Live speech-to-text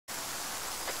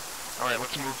Alright,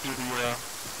 let's move through the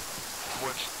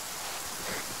woods.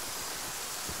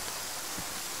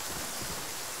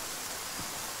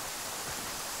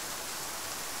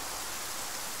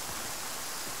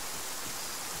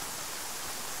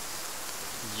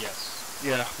 Yes.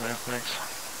 Yeah, man, thanks.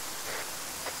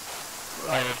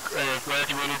 I have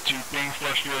graduated to being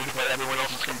frustrated by everyone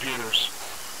else's computers.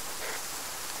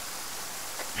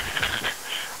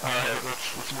 Alright,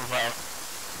 let's move out.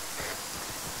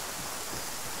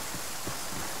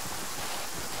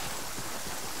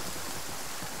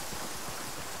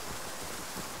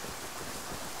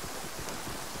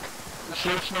 Just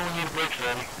let us know when you need a break,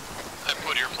 Freddy. I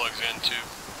put earplugs in too.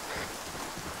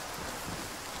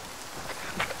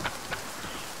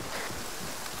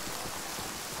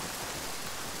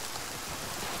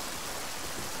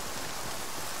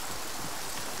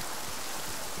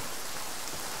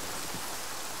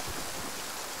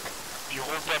 If you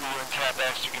hold W and tap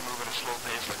X, you can move at a slow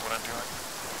pace like what I'm doing.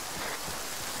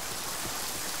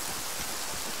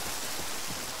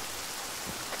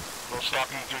 Though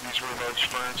stalking through these really large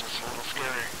ferns is a little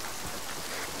scary.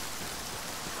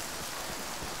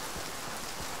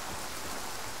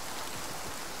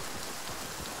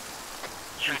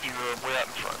 Sure, if you were way out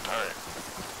in front, alright.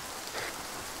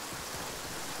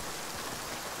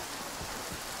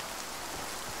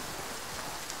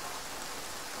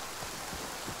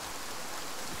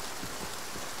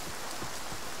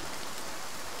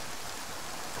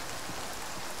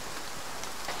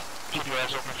 Keep your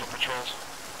eyes open for patrols.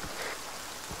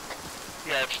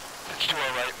 Yeah, it's to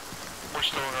our right. We're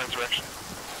still in the right direction.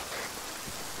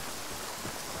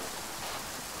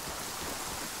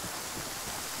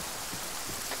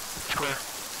 It's clear.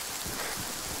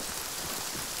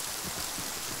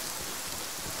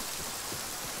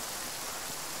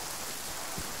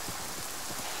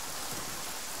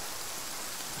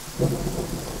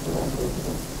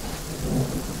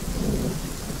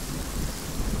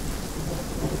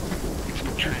 It's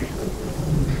the tree.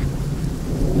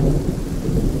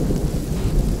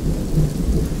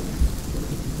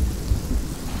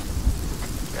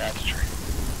 Yeah, it's a tree.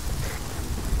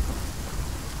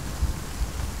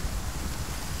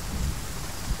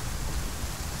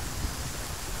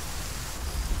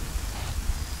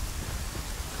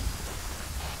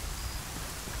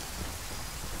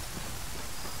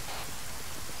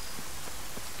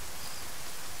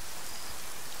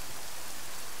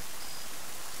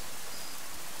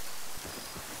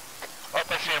 Oh,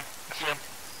 I see him. I see him.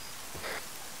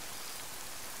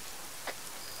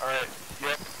 Alright,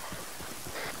 yep.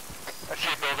 I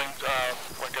see a building,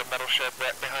 like a metal shed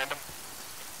right behind him.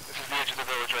 This is the edge of the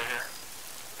village right here.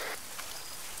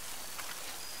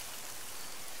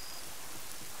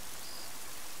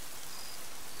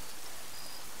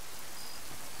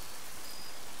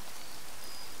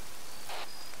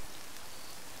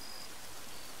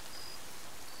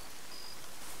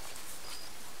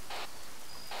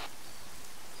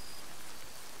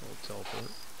 I'll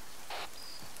teleport.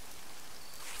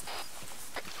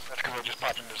 That's because I just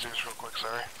popped into Zeus real quick,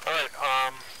 sorry.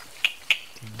 Alright,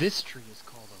 This tree is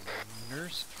called a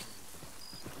nurse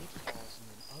tree. It falls and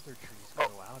then other trees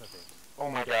grow out of it. oh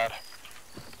my god.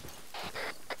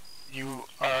 You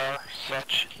are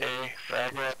such a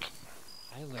faggot.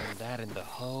 I learned that in the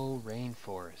whole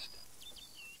rainforest.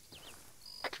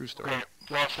 True story. Okay,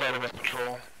 lost sight of that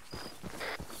patrol.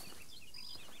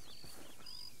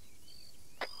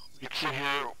 You can sit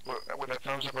here with a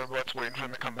thumbs up our butts waiting for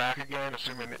them to come back again,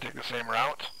 assuming they take the same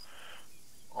route.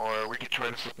 Or we could try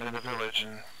to slip into the village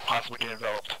and possibly get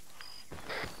enveloped.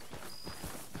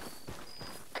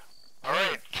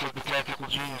 Alright, so the tactical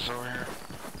genius over here.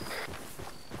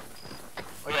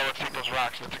 Oh yeah, let's take those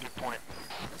rocks, that's a good point.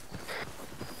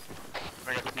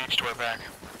 I got the beach to our back.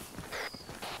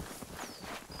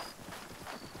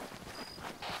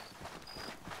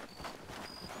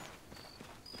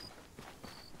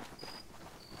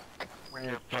 When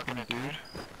you're fucking a dude.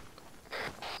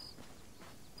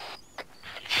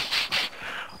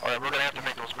 Alright, we're gonna have to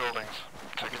make those buildings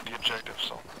to get the objective,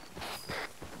 so.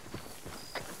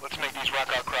 Let's make these rock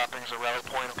outcroppings a rally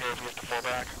point, okay, if we have to fall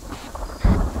back.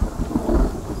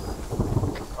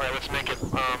 Alright, let's make it,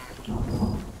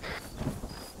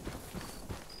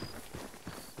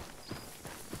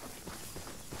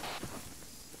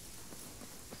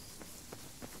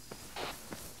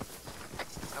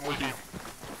 I'm with you.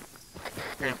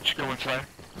 Here, just go inside.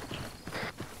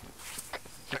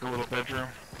 It's like a little bedroom.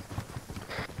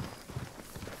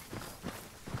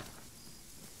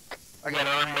 I got an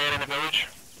armed man in the village.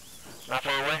 Not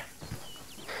far away.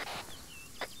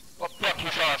 Oh, yep, he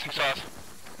saw us, he saw us.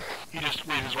 He just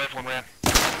raised his rifle and ran.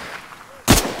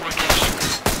 We're engaged.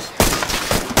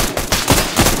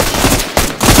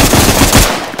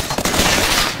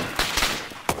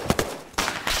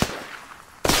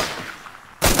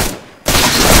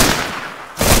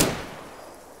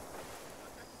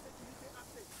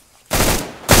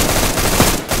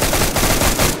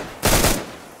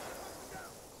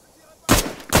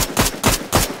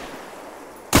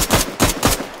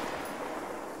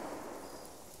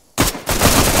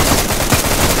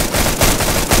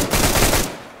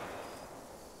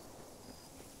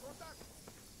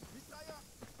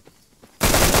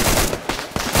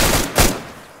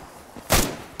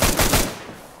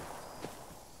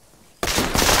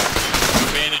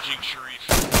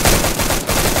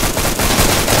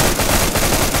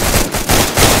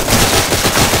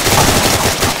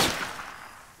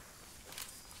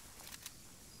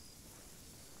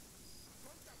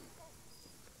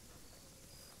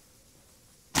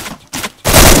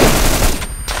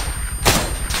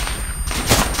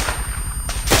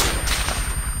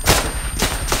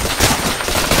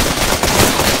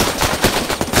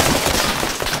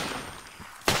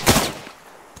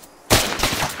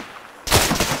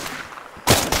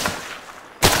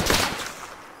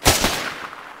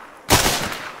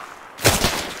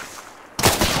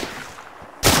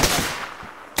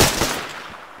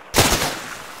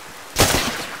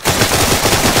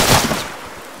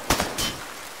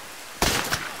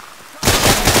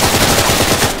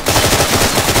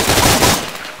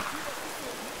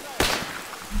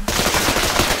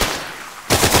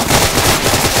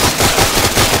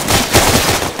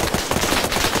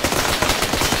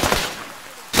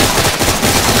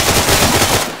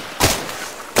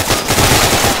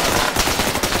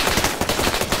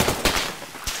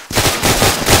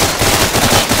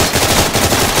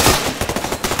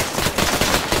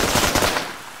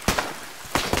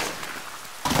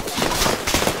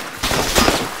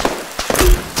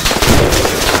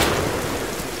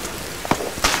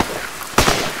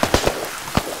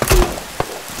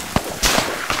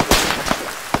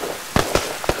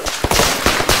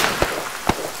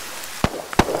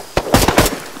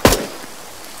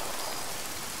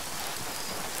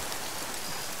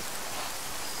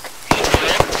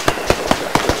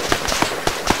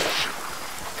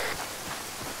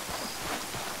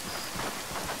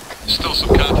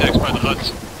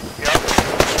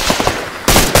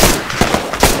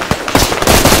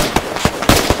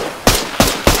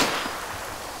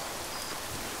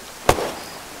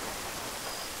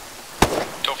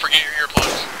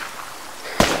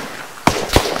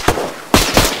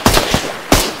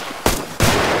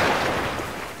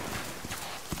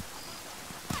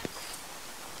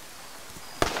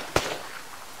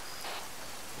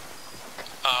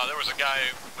 guy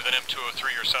with an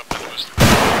M203 or something that was...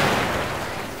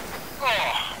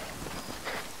 Oh!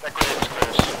 That grenade's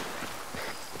close.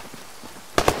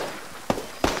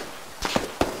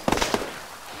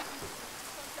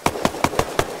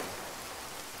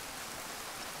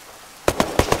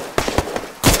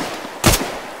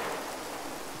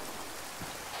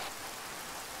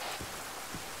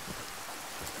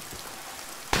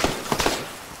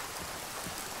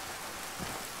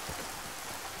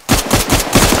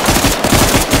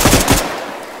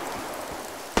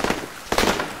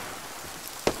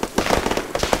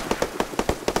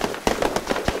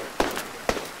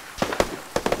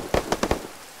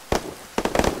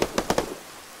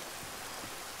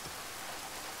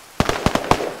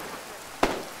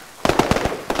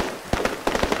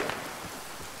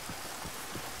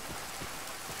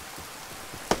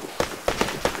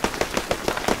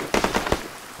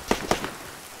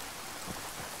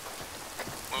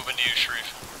 Moving to you,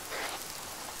 Sharif.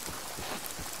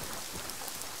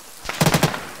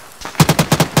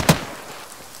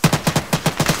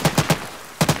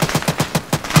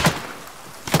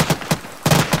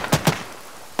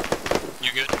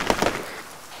 You good?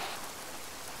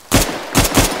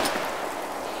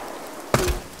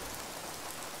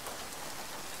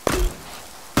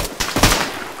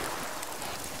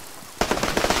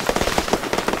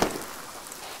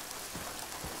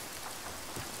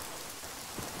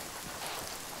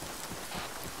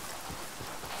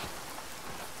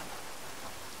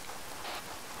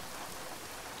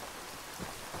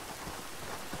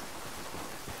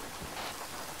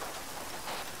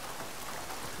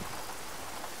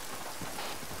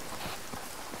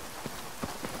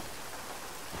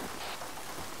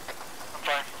 I'm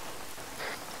fine.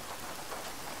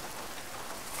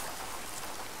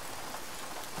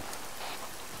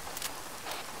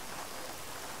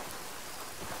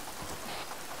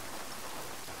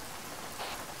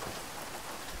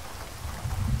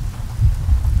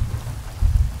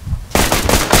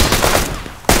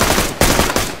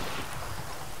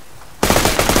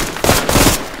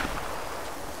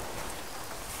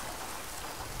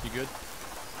 You good?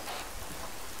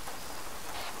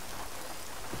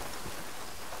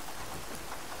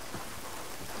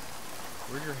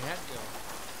 Where'd your hat go?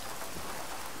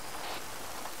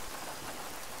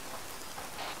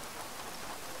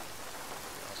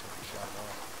 Also, you shot it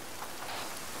off.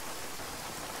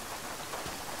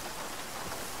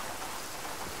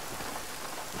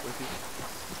 With you?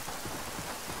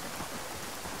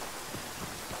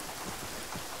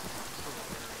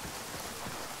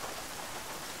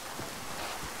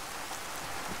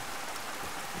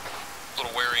 A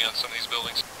little wary on some of these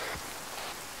buildings.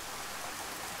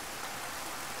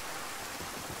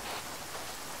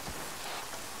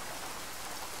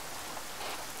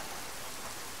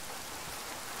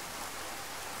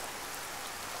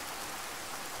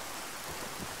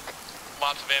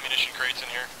 Lots of ammunition crates in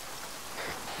here.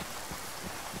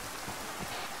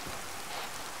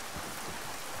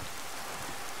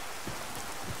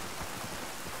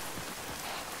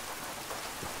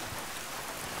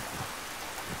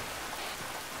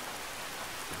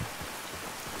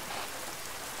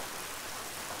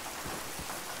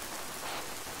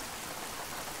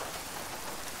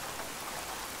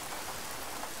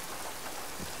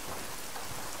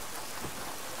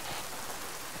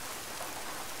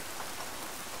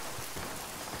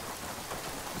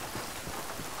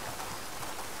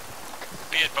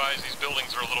 Be advised, these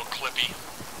buildings are a little clippy.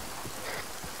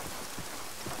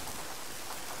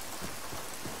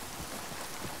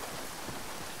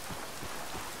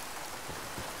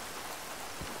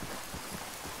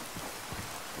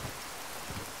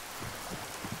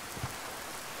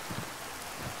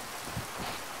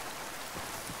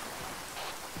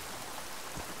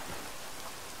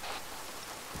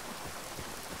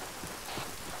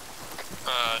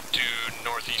 Due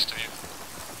northeast of you.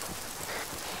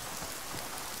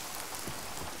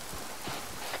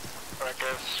 Alright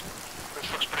guys,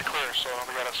 this looks pretty clear, so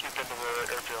we gotta sweep into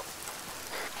the airfield.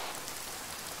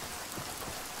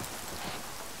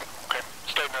 Okay,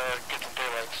 starting to get some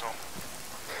daylight, so...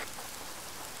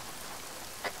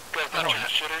 Guys, I don't have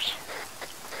have- shitters.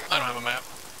 I don't have a map.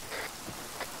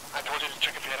 I told you to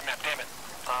check if you had a map, damn it.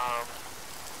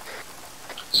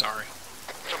 Sorry.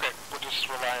 It's okay, we'll just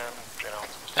rely on, you know...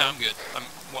 No, I'm good. I'm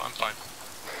fine.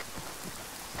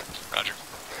 Roger.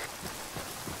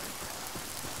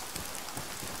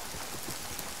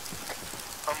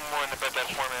 I'm willing to bet that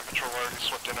 4-man patrol already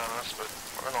swept in on us, but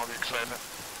we're in all the excitement.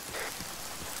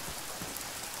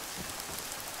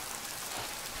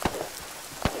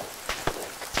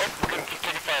 Oh, we're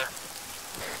taking fire.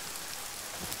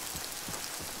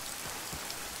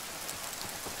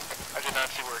 I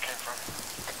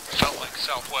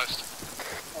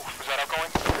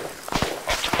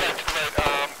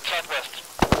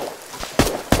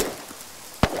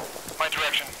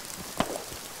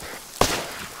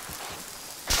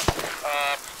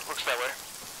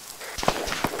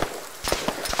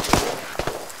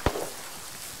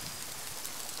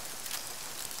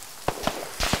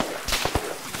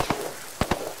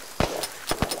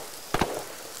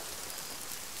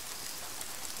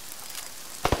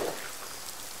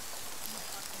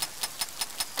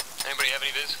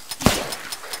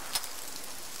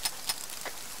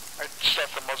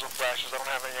because I don't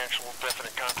have any actual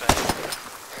definite contact.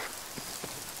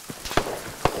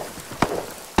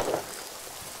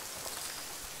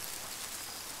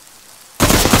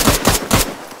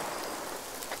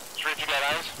 Sure, you got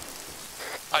eyes?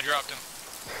 I dropped him.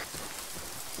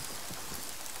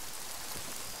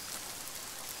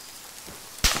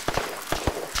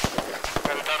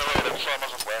 Got it down the road, I saw a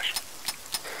muzzle flash.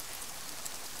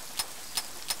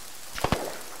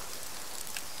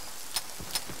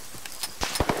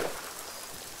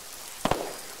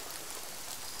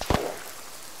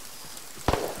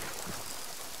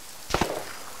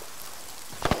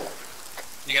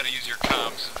 You gotta use your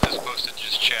comms as opposed to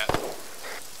just chat.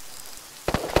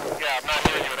 Yeah, I'm not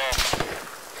hearing you at all.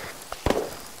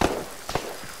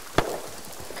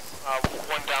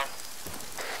 One down.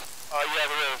 Yeah,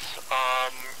 there is.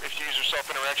 If you use your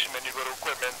self-interaction, then you go to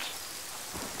equipment.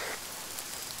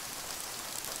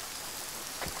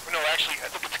 No, actually, I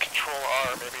think it's Control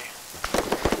R, maybe.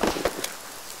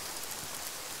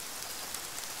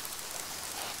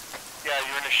 Yeah,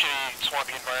 you're in a shitty,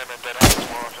 swampy environment that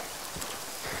happens more often.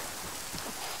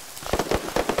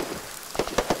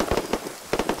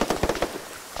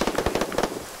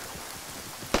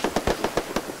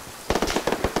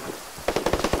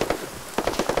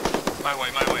 My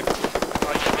way, my way.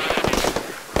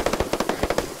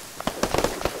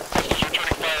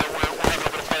 Returning fire, we're having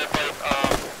a bit of firefight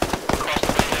across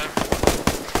the way here.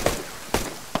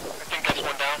 I think that's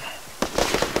one down.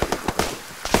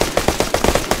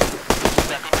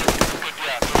 Yeah, good,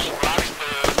 yeah. There's some rocks, the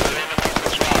enemies,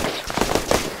 those rocks.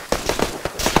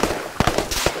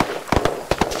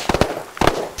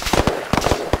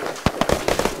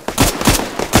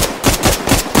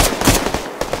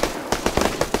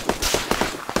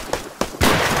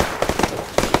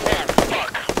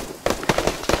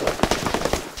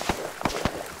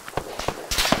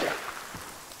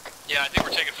 Yeah, I think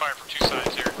we're taking fire from two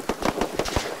sides here.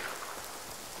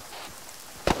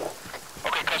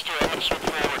 Okay, Custer, I'm gonna swing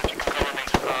forward. If you can cover me,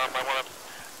 I wanna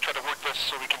try to work this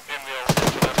so we can pinwheel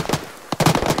into them.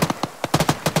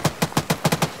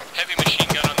 Heavy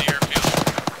machine gun on the airfield.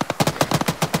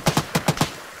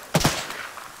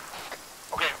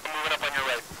 Okay, I'm moving up on your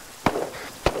right.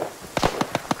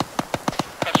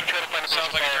 Custer, try to find a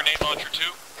Sounds like a grenade launcher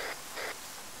too.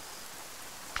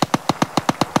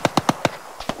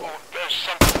 Oh, there's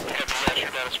something heavy, yeah,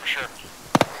 sure, that is for sure.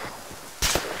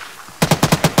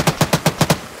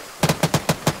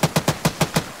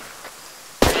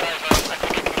 I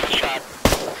think I can get a shot.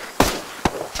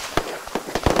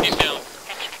 He's down.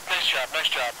 Nice job, nice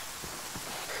job.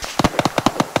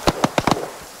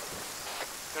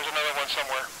 There's another one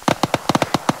somewhere.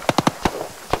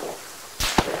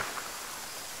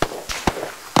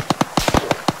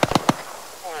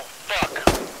 Oh, fuck.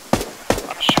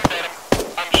 I'm shooting at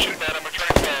him.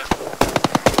 Returning fire.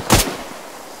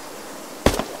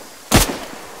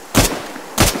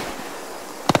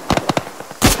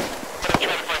 I'm gonna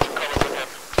try to find some cover with him.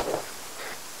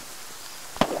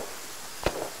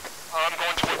 I'm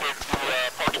going toward the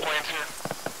parked planes here.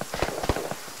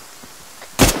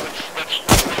 Let's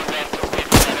move left to wait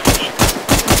for that ammunition.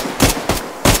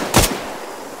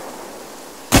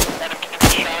 Adam, can you get a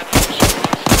shot?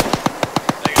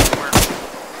 Negative where?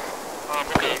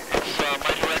 Okay, it's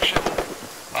my direction.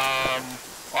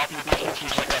 Off in the distance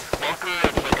there's like a bunker,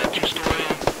 it's like a two-story.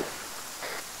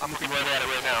 I'm looking right at it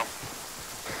right now.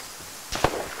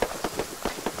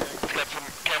 It's got some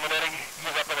camera netting.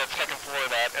 He's up on that second floor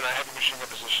of that, and I have a machine gun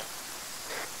position.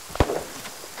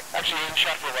 Actually, he hasn't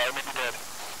shot for a while, he may be dead.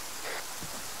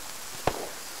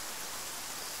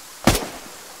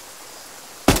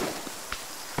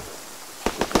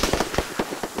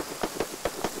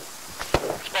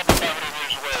 It's probably 500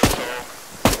 meters away, so...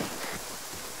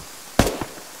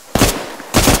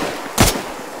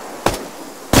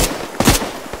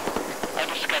 I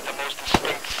just got the most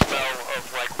distinct smell of,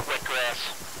 like, wet grass.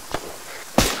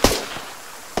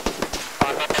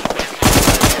 I'm not going to play in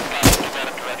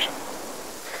that direction.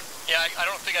 Yeah, I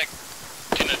don't think I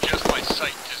can adjust my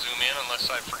sight to zoom in unless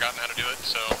I've forgotten how to do it,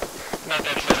 so... Not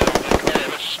that bad, I don't think. Alright,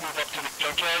 let's just move up to the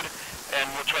junkyard, and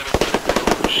we'll try to...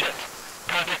 Oh, shit.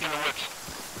 Contact in the woods.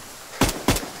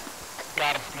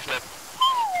 Got him, he's dead.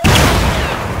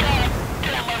 God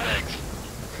damn my legs!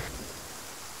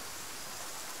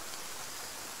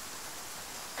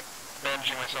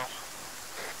 Managing myself.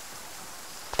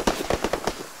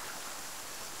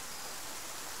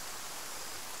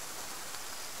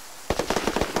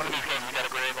 One of these guys, we got a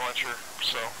grenade launcher,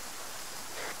 so...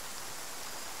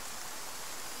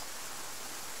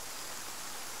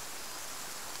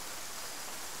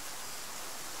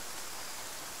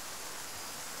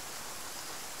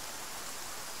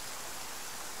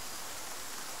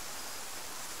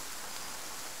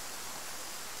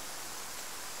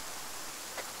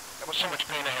 was so much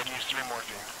pain I had to use 3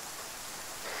 morphine.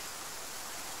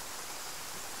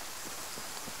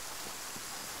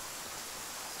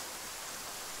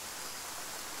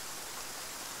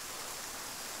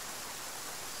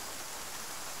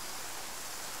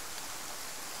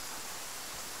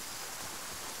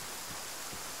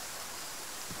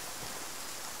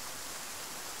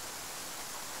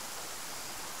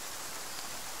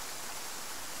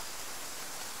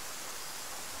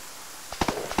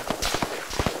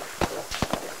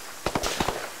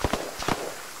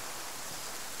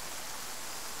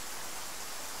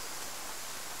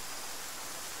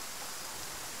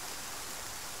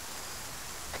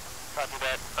 Copy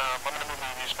that. I'm going to move the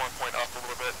respawn point up a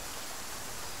little bit.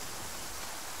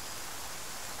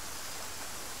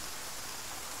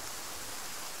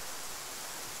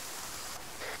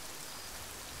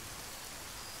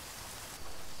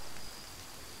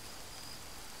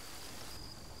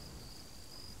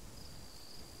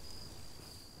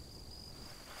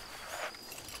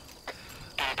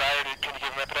 Did he die or can you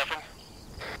give him epinephrine?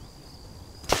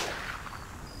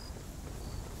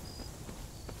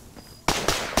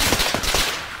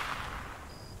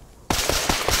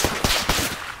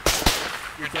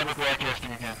 You're double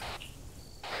broadcasting again.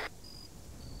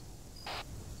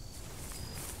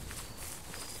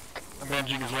 I'm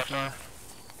bandaging his left arm.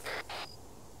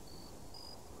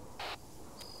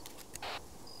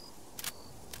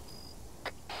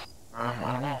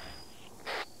 I don't know.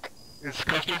 Is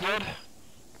Custer dead? I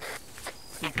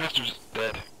think Custer's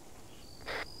dead.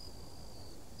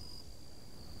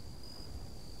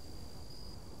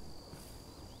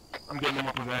 I'm getting him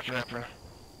up with epinephrine.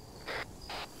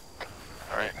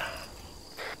 Alright.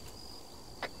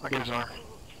 I'll get his arm.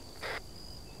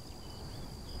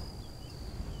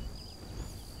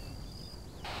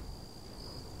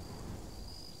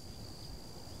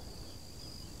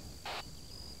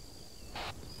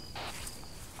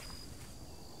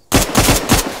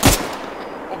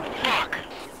 Oh fuck!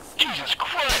 Jesus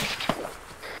Christ!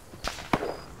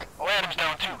 Oh, Adam's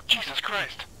down too. Jesus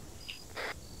Christ!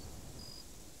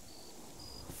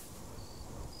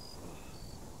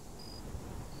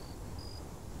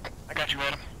 I got you,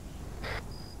 Adam.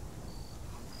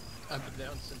 I've been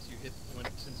down since you hit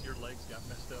since your legs got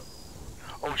messed up.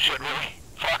 Oh shit, really?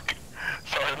 Fuck.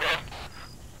 Sorry, man.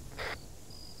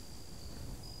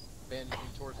 Bandaging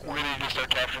torso. We need to start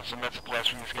capturing some med supplies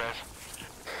from these guys.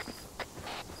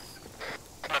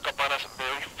 Snuck up on us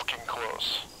very fucking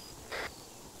close.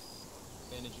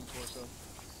 Bandaging torso.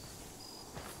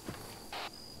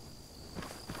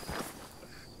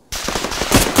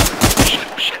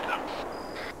 Shit, shit.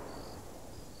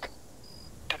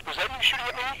 Was that you shooting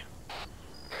at me?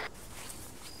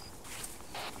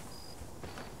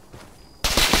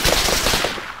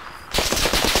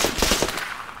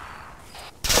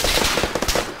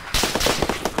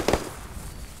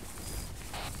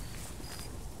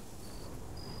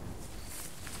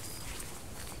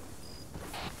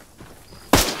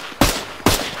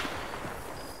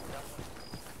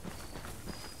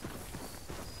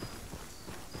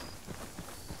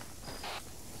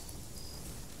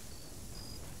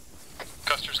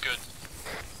 Custer's good.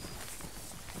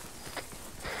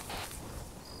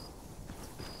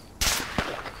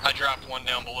 I dropped one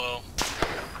down below.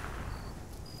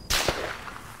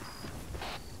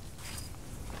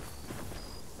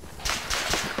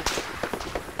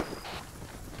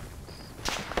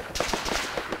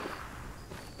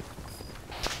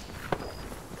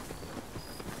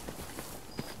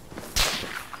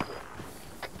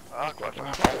 Ah, glad for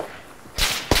that.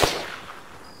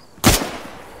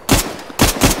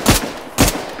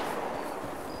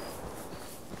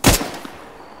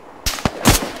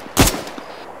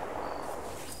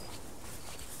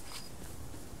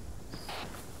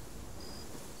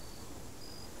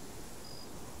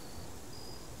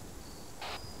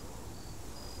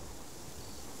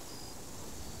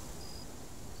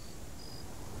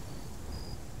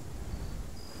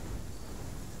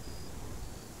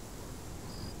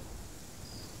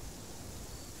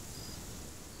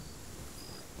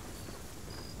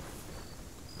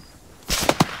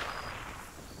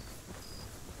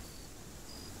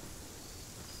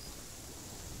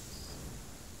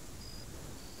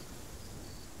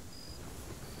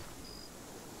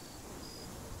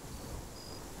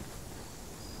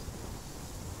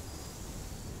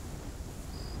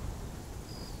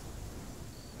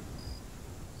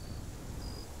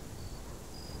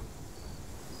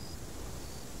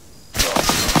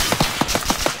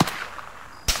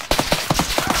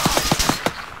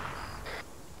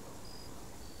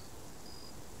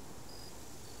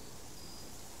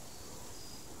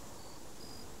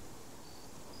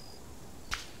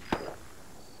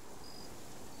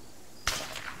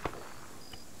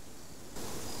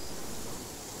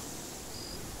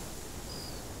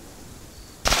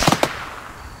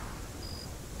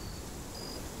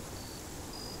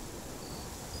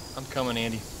 I'm coming,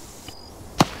 Andy.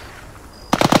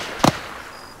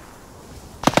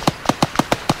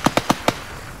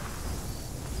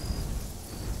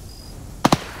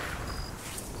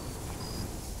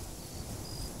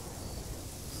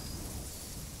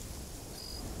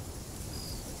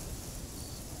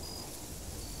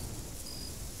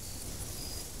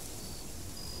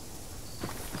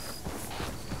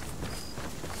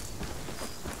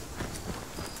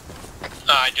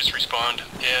 I just respawned,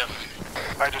 yeah.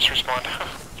 I just respawned.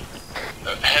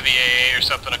 A heavy AA or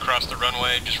something across the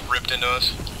runway just ripped into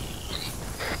us.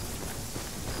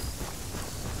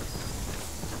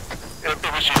 It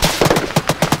was you.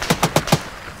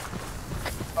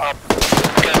 Got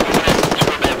moving to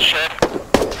that shed.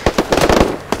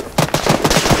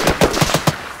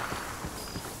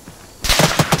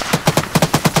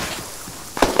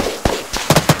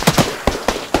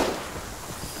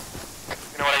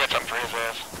 You know what, I got something for his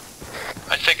ass.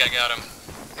 I think I got him.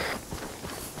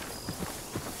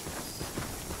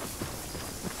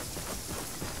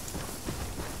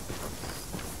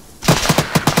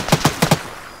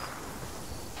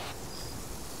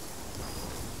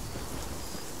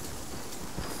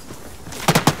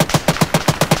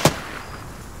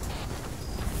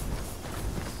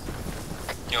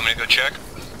 You want me to go check?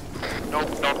 Nope,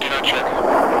 do not check.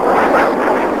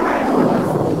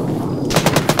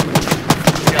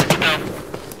 Yeah, get down.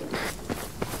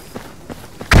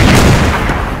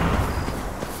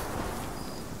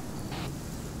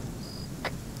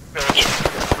 Village.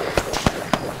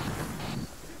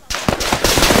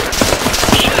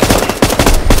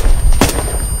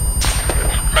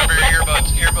 Remember your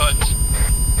earbuds.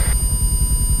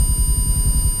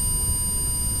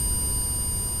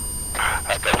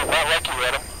 That does not like you,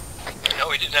 Adam. No,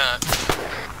 we did not. In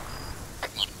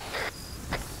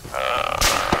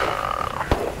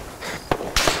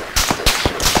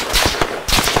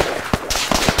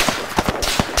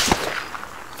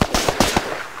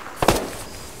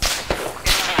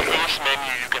the Ace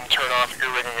menu, you can turn off ear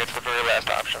rigging. It's the very last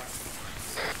option.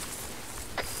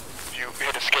 If you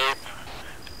hit escape,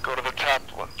 go to the top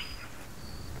one.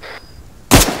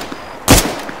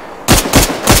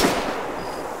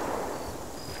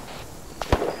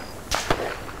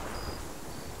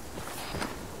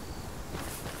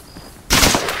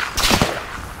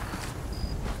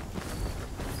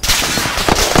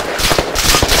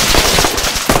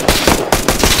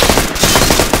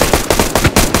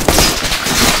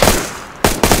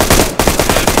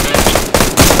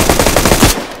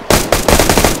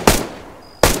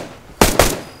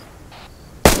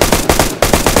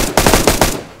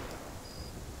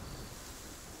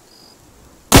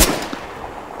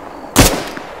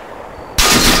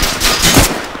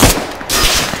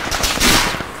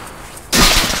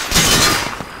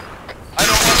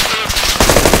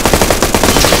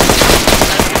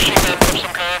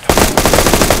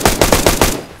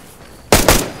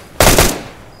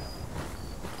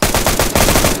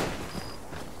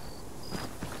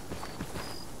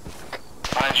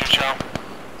 Behind you, Chow.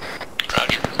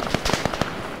 Roger.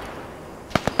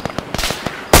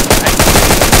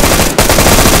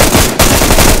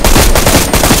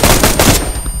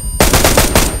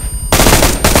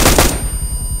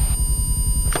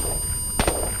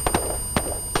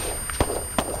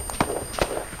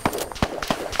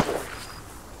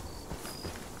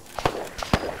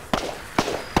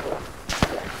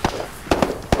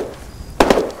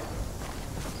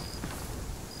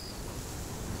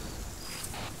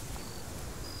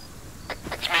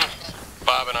 It's me.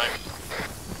 Bob and I.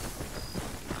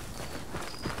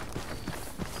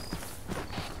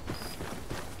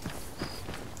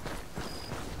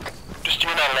 Just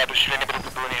you're not allowed to shoot anybody with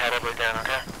the boonie head ever again,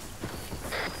 okay?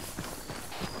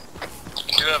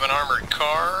 We do have an armored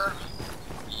car.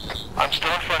 I'm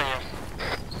still in front of you.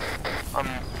 I'm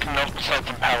coming up beside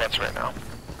some pallets right now.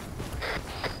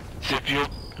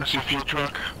 I see a fuel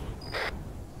truck.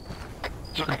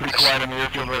 It's looking pretty quiet in the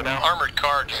airfield right now. Armored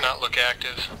car does not look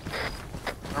active.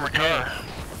 Armored car.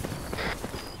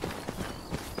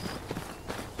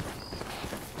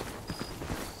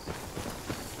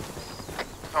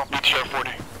 Oh, BTR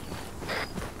 40.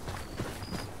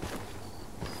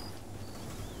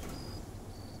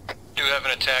 Do have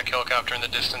an attack helicopter in the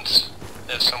distance,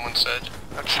 as someone said.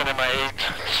 That's sending my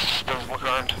 8. Doesn't look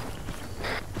armed.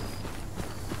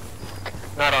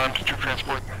 Not armed, troop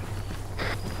transport.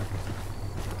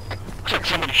 Looks like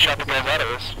somebody shot the guys out of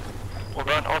this. Hold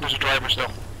on. Oh, there's a driver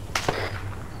still.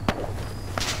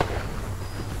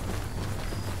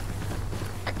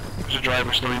 There's a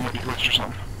driver still. He might be glitched or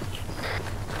something.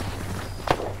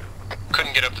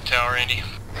 Couldn't get up the tower, Andy.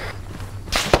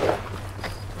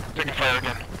 Taking fire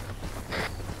again.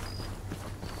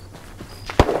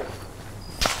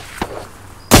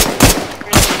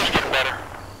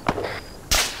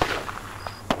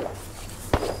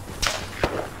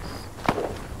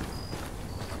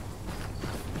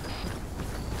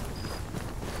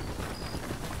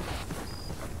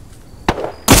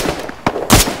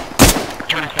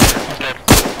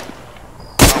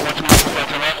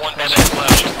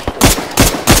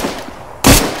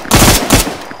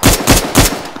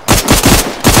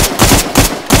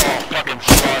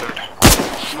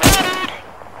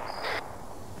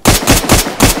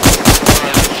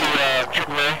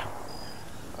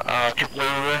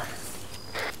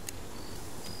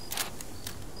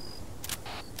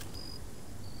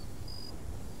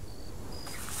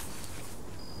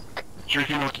 Sure, if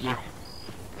you know what to do.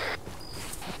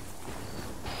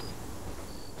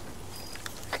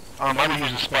 I would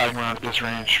use a spotting round at this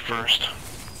range first.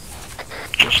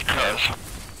 Just because.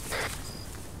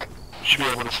 You should be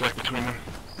able to select between them.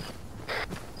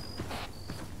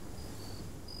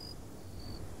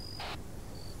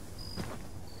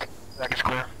 That is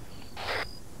clear.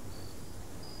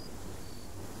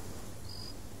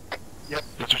 Yep,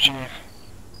 that's what you need.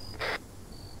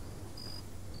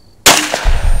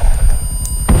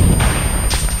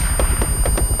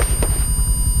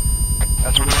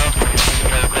 That's what the round's going to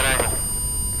get at that angle.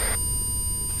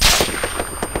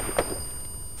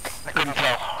 I couldn't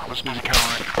tell. I was busy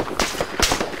countering.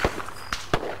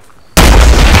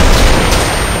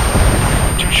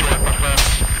 Too short, my friend.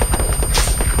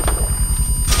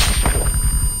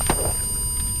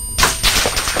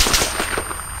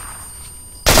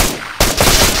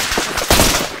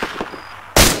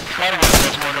 Fire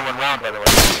that's more than one round, by the way.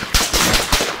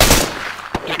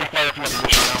 Taking fire from the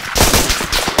position now.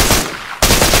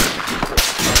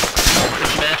 If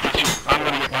you ask me to, I'm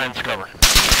going to get behind this cover.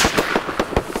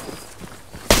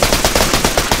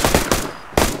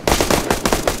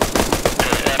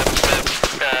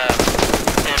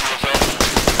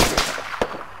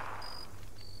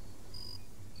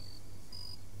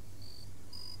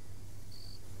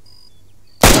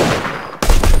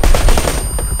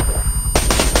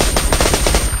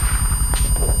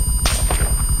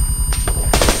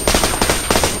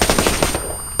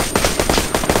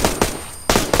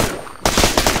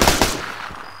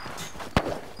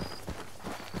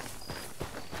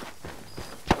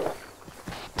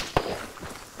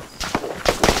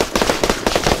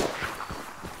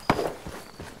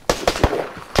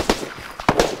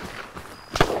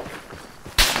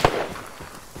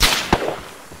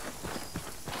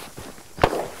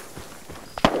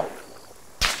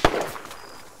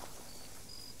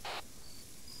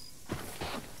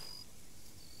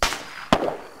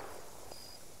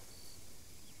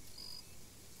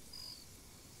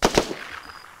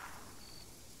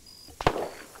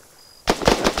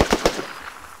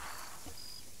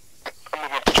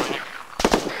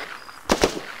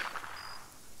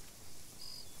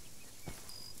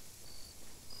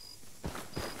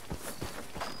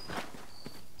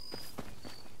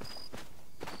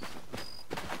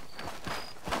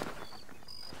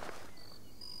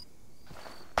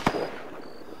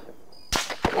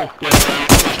 Oh, yeah,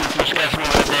 this guy's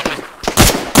moving that thing.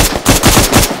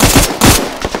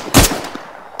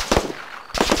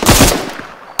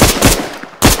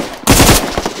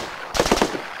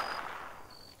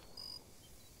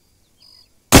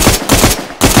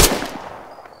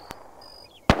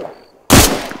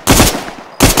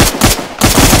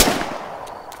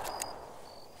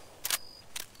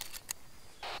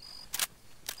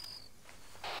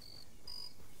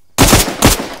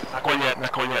 Not quite yet,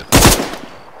 not quite yet.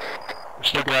 There's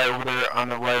still a guy over there on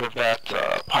the right of that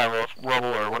pile of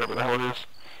rubble or whatever the hell it is.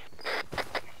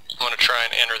 I'm going to try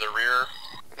and enter the rear.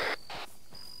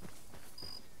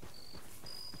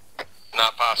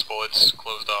 Not possible, it's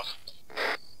closed off.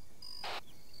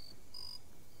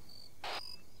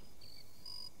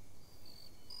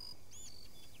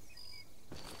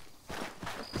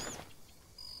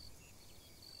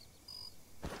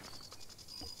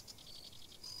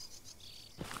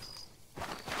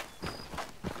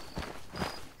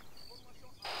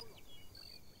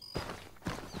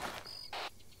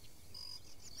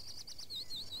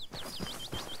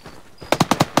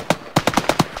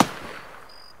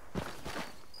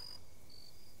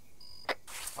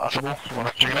 Possible. You want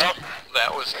to check it out?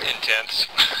 That was intense.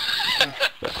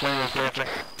 That flame was dancing.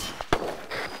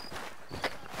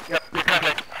 Yep, good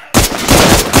contact.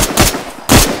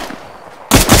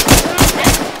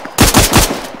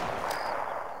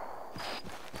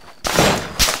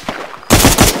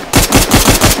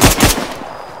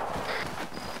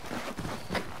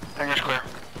 Hangar's clear.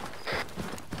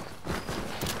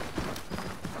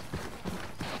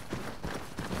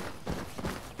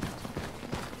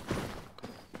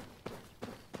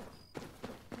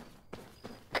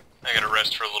 I gotta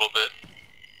rest for a little bit.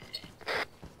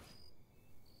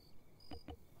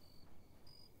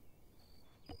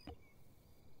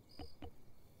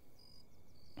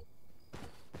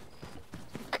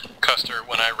 Custer,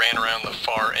 when I ran around the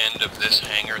far end of this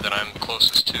hangar that I'm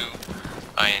closest to,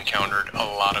 I encountered a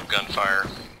lot of gunfire.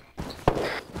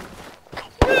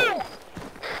 Woo!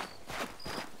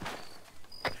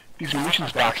 These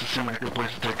munitions boxes seem like a good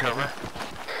place to take cover.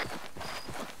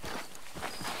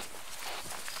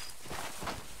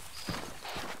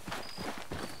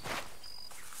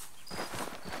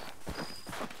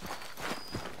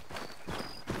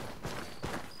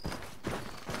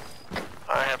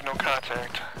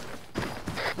 contact.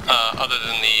 Other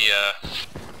than the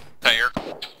air.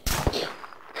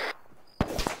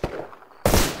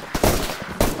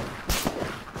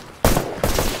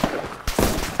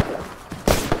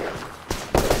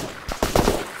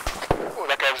 Oh,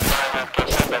 that guy was behind that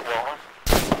sandbag wall, huh?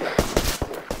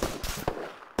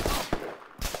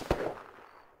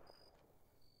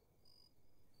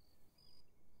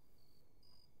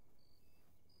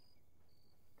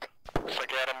 Looks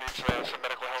like Adam needs some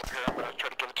medical help here. I'm gonna try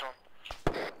to give it to him.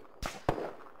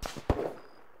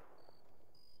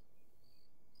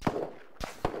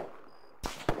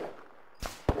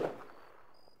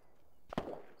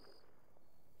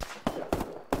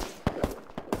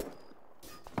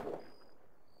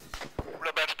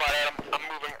 Real bad spot, Adam. I'm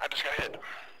moving. I just got hit.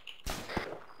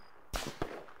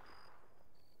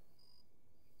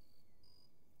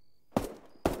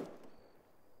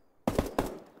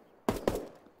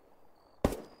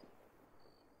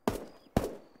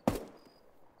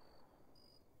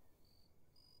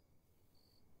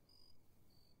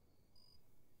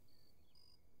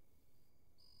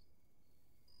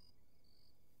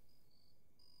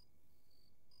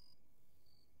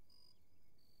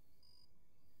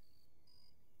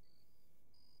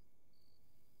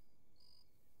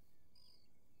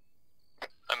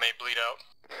 I may bleed out.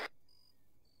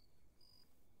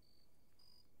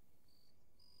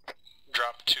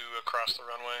 Drop 2 across the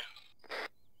runway.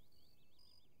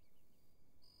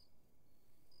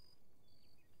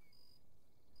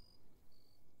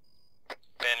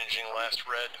 Bandaging last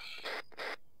red.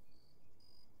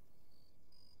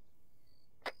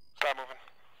 Stop moving.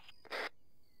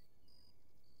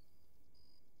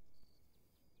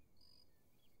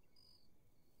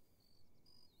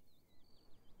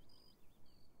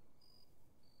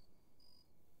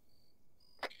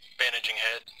 Bandaging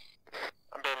head.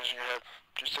 I'm bandaging your head.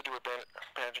 You said you were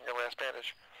bandaging your last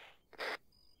bandage.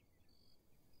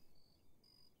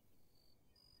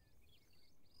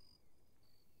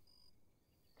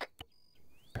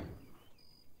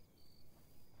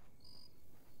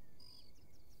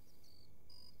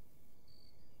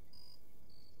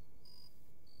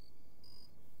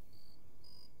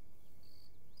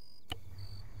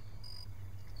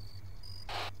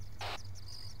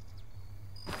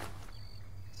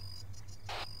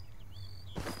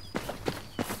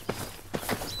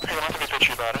 Hey, don't have to be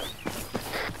bitchy about it.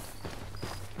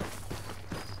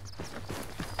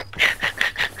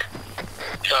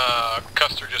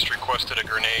 Custer just requested a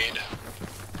grenade.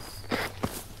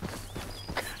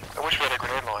 I wish we had a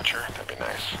grenade launcher. That'd be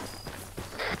nice.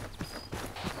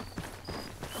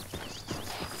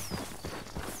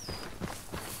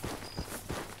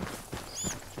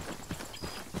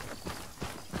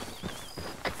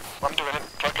 I'm doing it.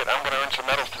 Fuck it. I'm gonna earn some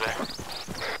medals today.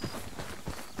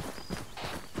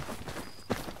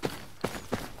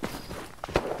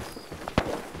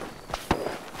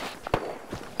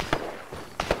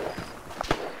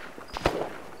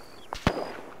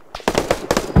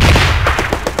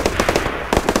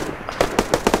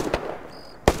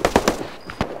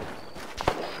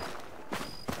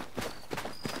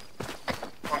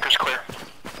 Bunker's clear.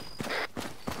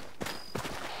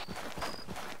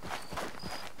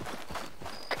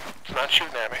 It's not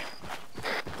shooting at me.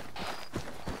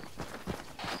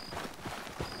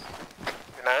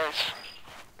 Nice.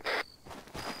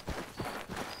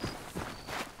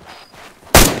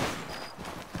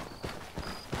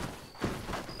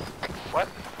 What?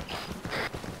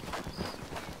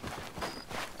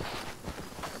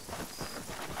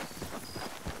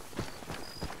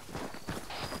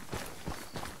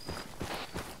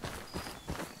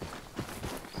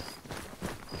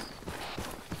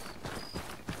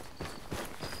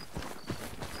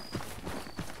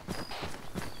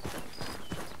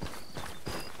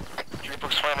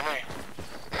 Looks fine to me.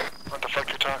 What the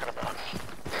fuck you talking about?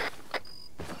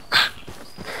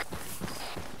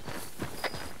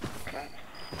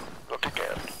 Look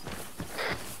again.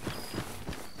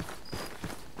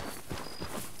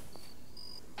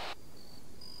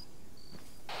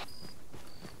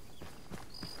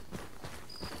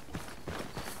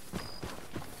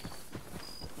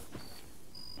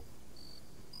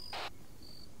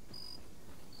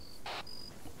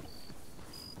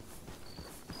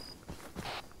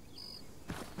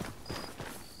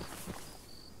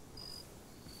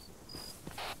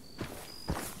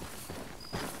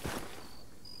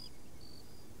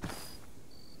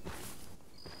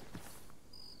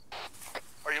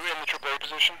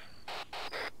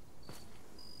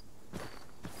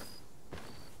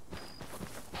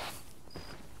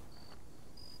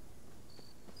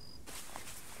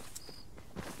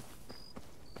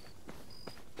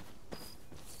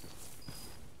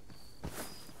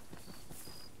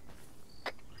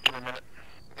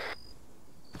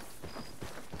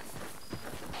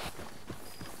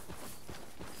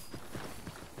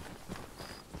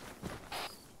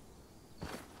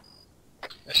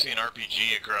 I see an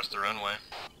RPG across the runway.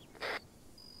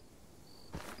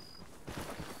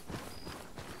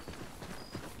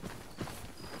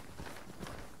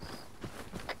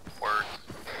 Word.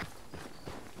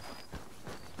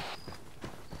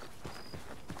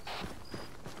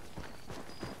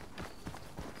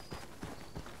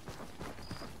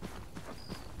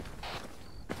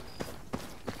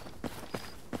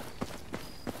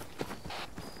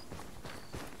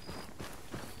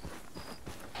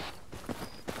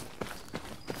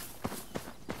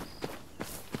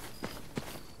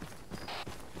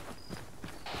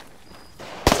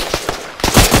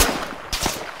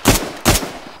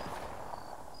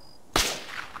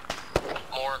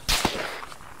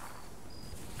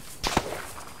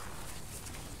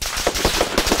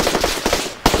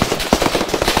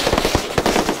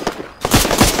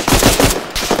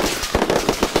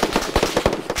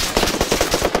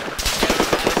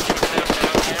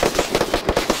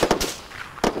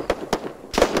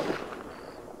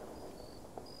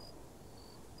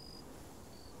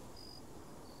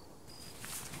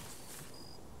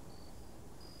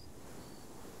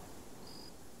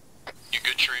 You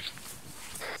good, Sharif?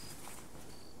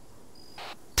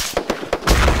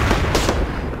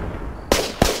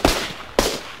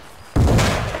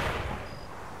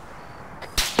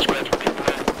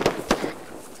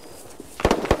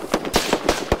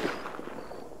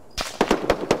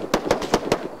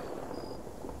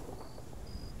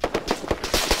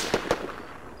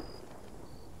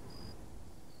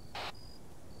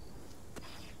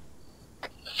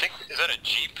 I think, is that a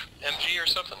Jeep MG or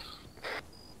something?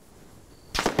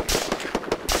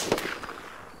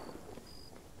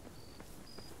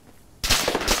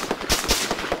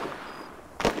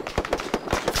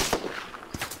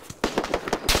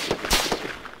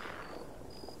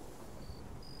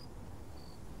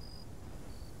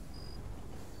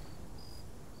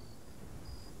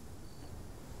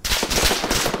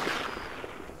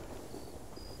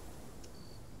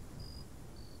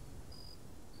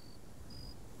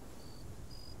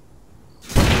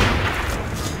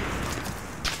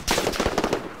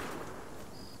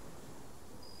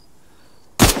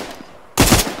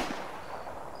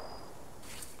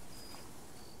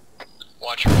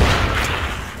 Watch your fire.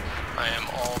 I am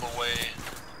all the way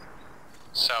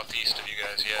southeast of you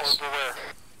guys, yes. Over where?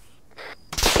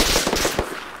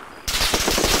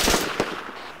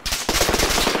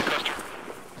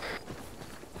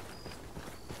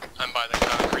 I'm by the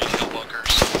concrete hill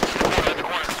bunkers. At the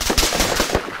corner.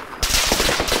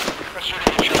 I'm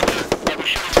shooting each other. I'm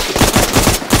shooting.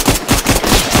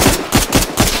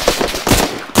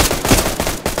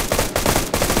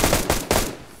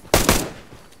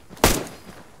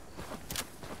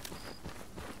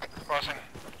 Crossing.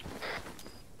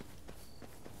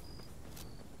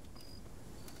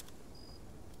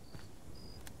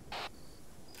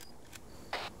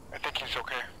 I think he's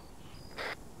okay.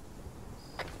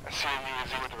 I see a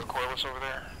UAZ with the recoilless over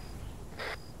there.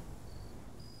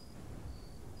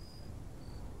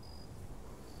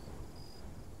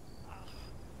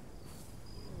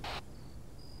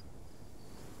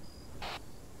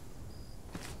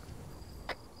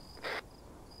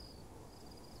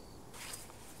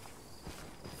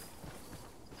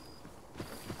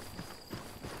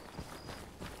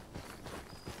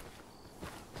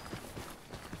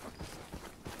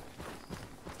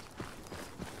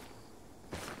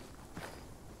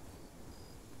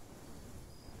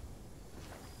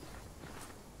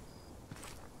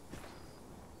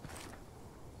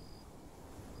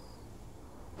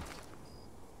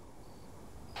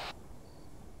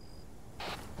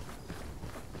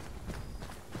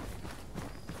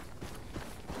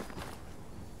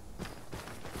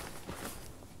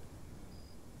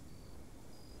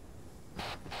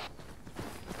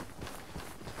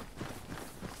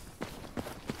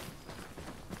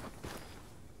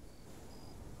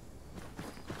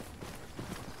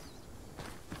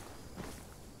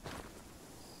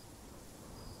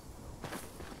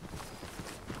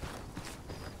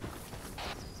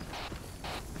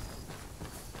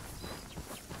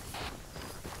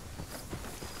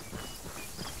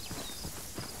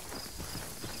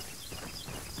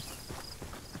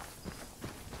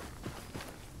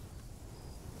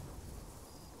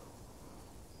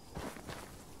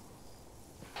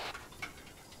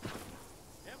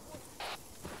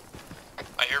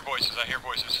 I hear voices, I hear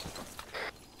voices.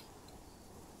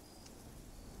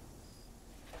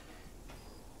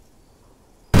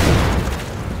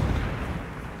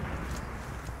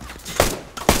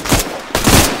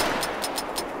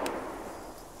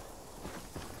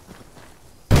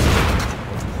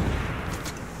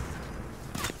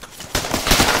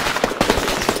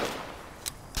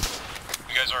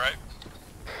 You guys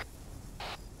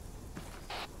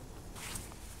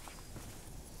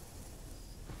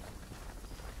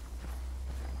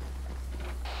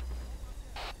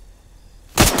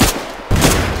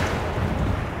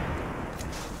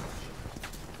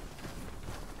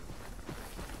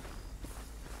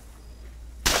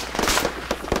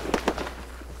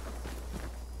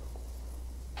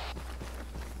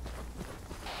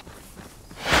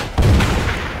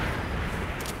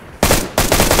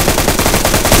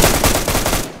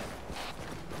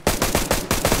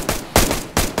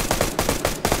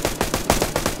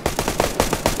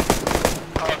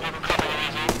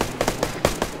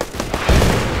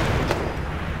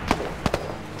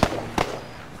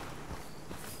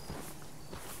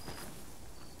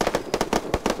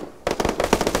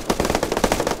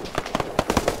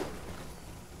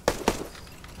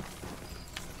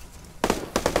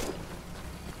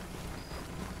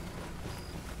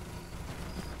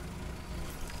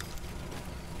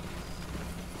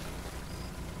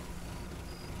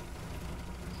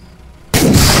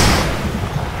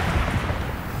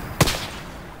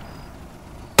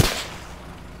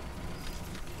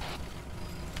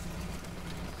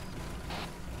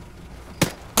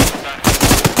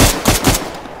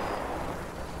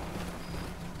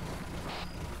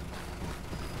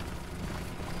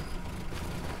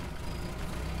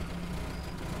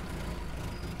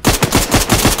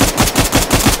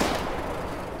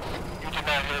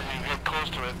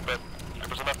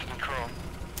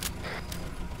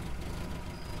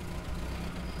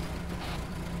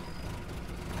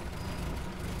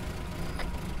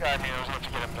Yeah, I mean, I was enough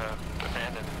to get him to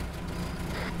abandon.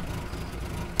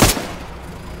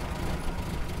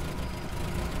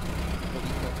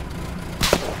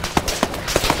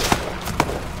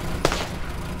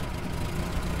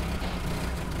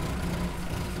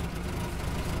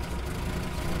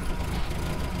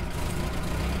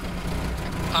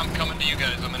 I'm coming to you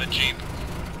guys. I'm in a Jeep.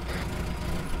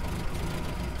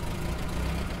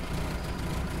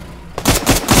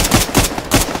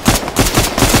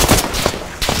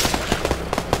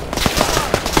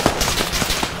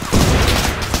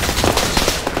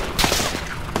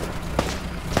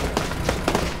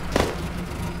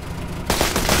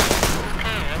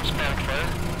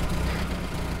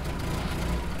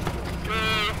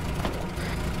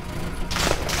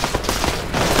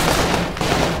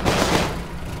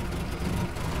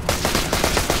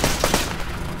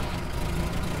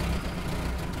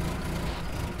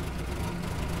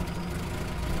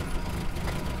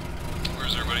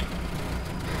 Where's everybody?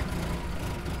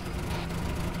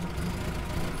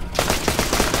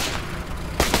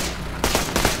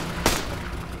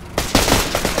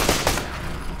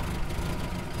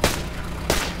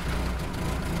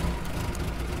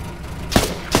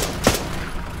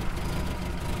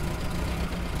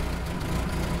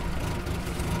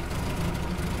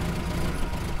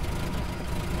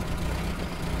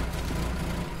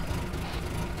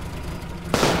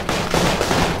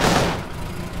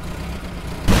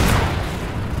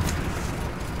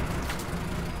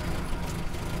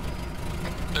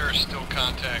 There are still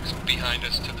contacts behind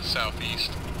us to the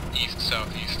southeast,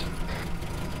 east-southeast.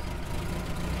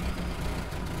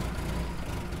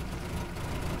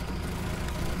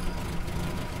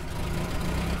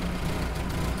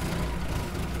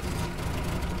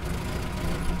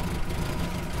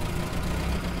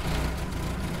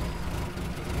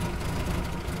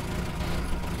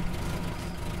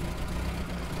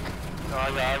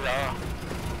 Yeah.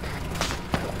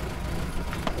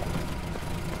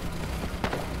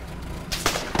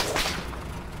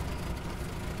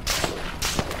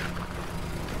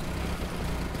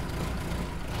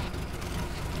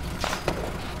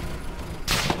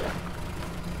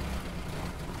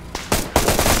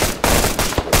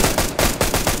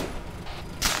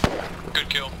 Good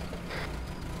kill.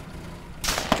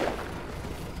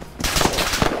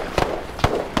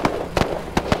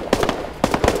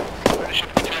 Finish the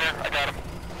container. I got him.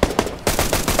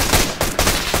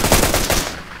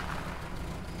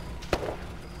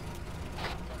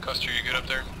 Custer, you good up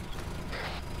there?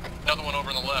 Another one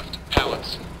over on the left.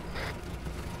 Pallets.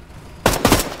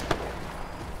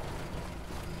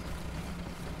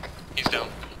 He's down.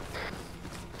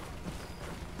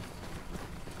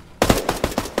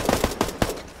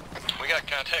 We got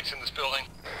contacts in this building.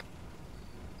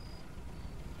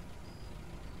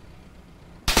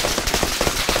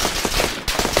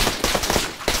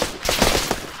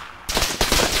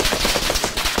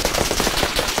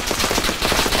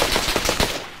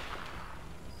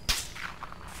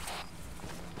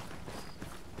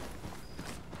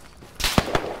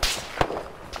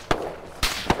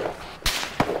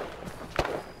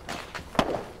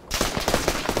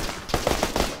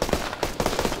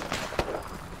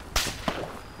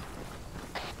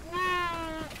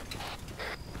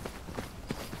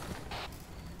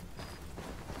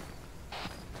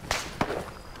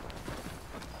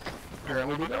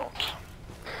 Apparently we don't.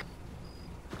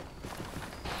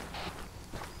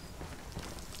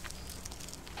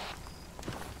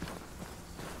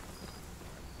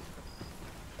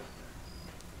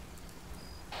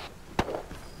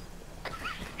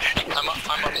 I'm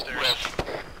upstairs.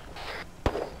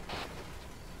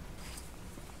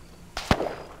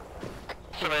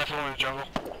 Some asshole in the jungle.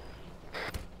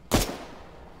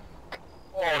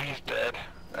 Oh, he's dead.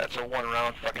 That's a one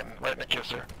round fucking right in the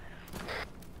kisser.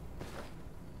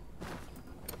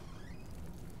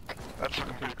 That's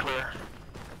looking pretty clear.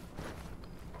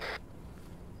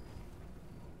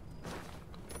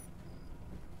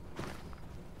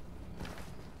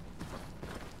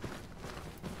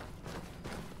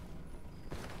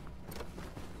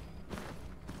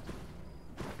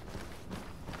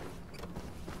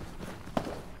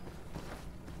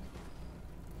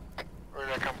 Where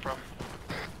did that come from?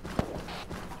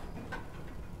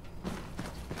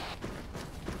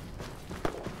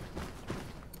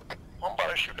 I'm about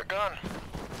to shoot a gun.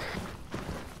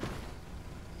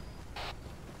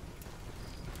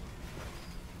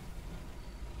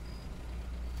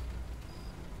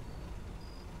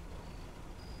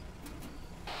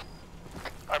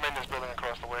 I'm in this building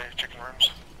across the way, chicken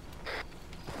rooms.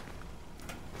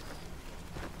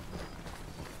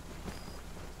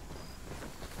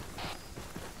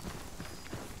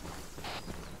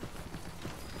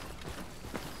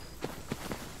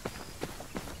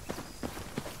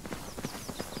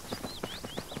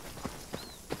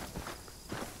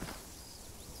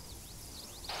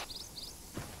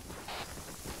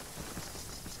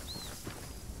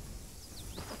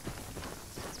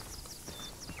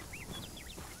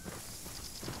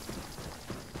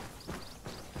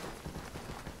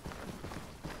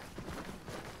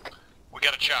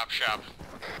 chop shop.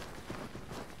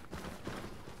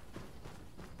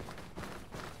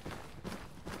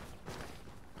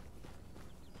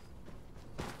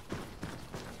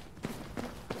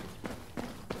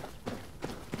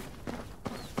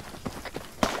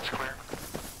 It's clear.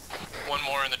 One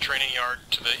more in the training yard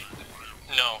to the...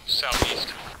 no,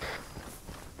 southeast.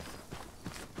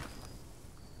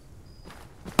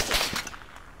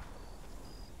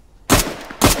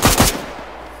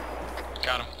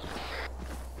 Got him.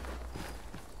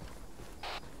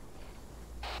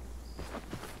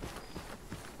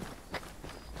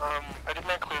 I did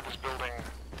not clear this building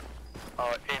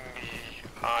in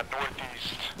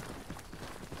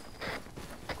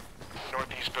the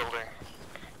northeast building.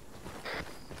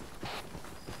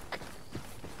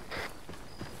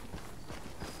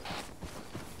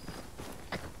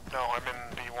 No, I'm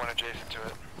in the one adjacent to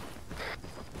it.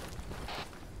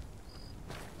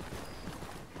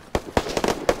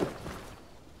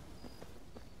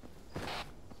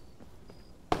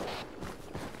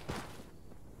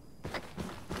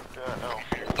 No.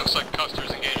 Looks like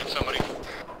Custer's engaging somebody.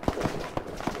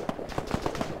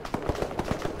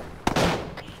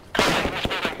 Custer's in this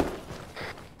building.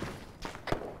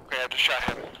 Okay, I just shot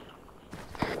him.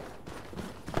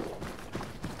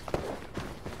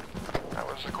 That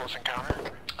was a close encounter.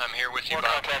 I'm here with you, More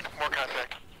Bob. contact, more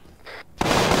contact.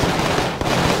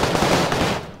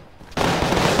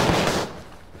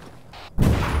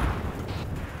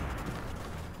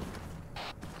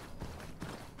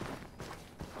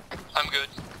 I'm good.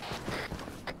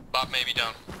 Bob may be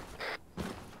down.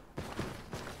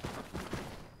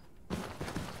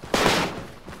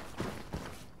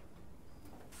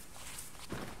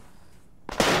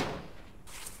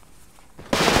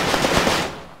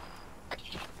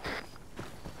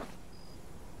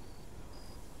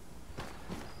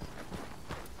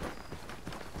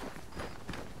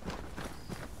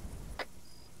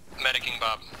 Medicing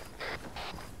Bob.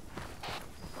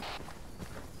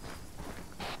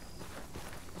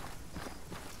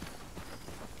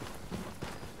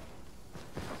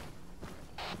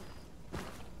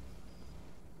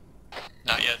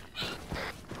 Not yet.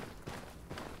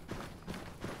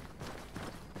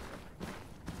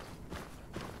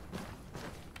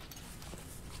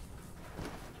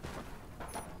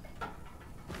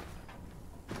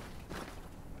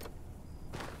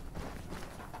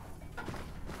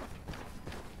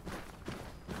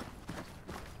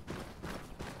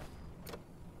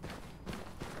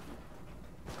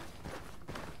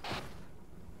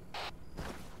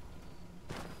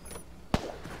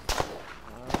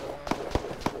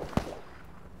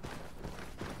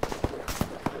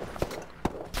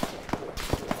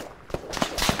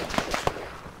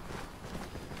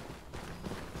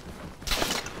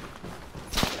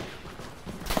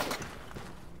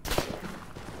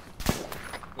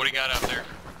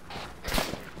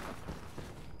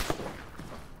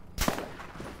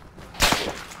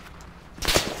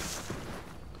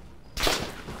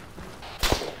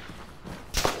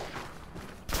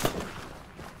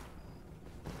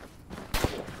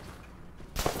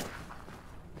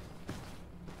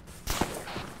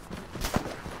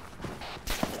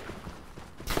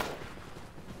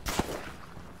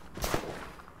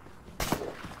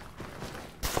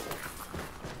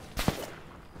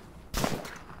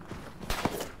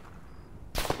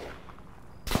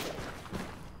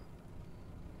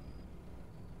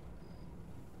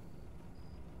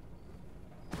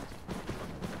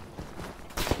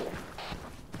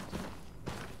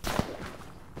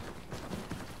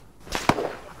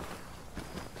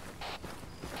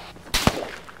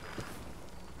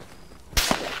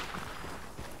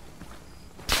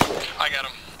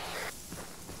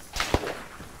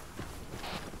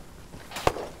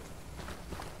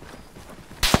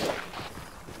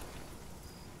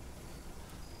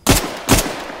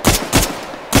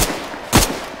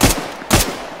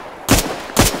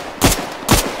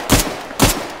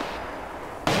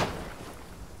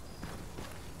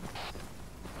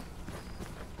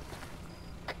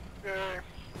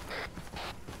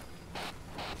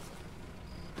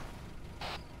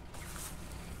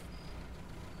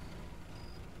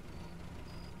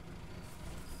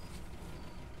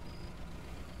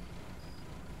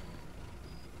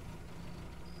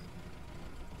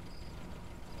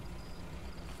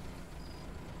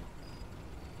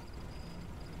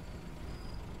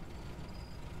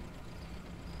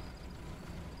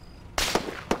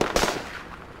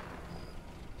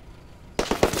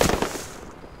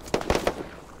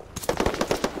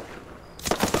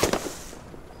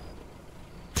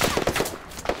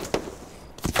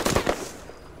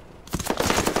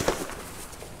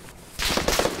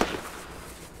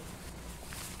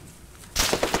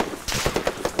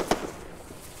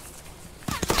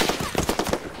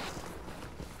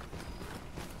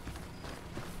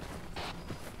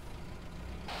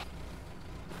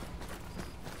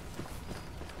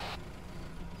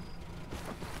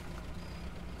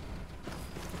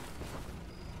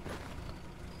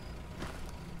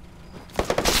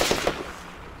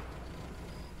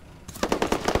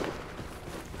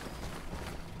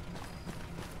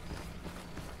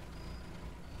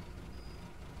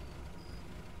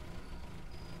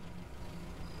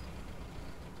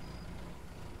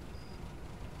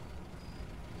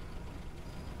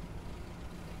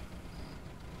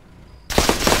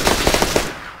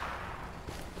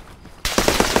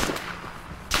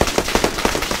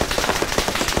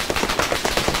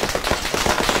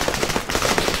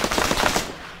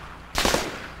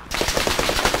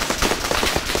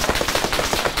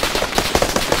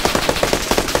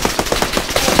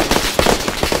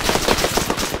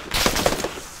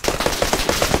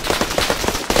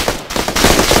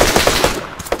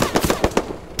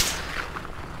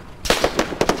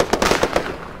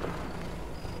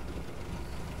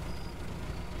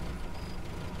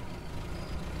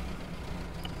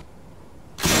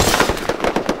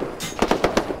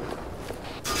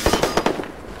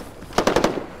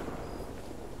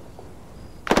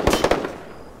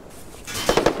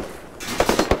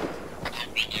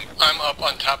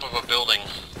 top of a building.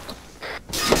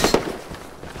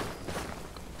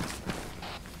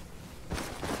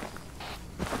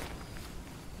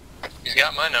 He's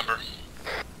got my number.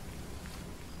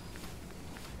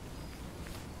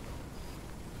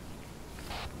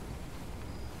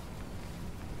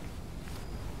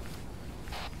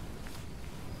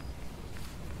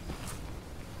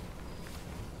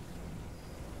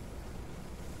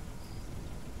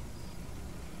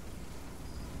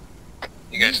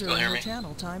 You guys still hear me?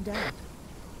 Channel timed out.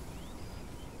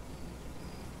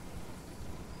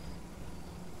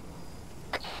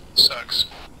 Sucks.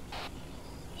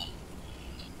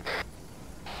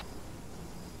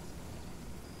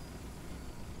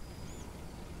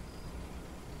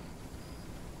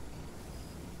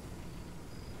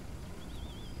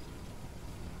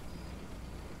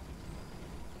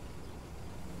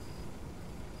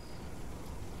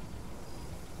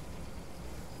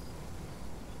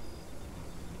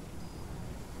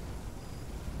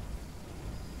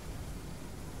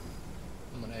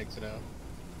 I'm gonna exit out.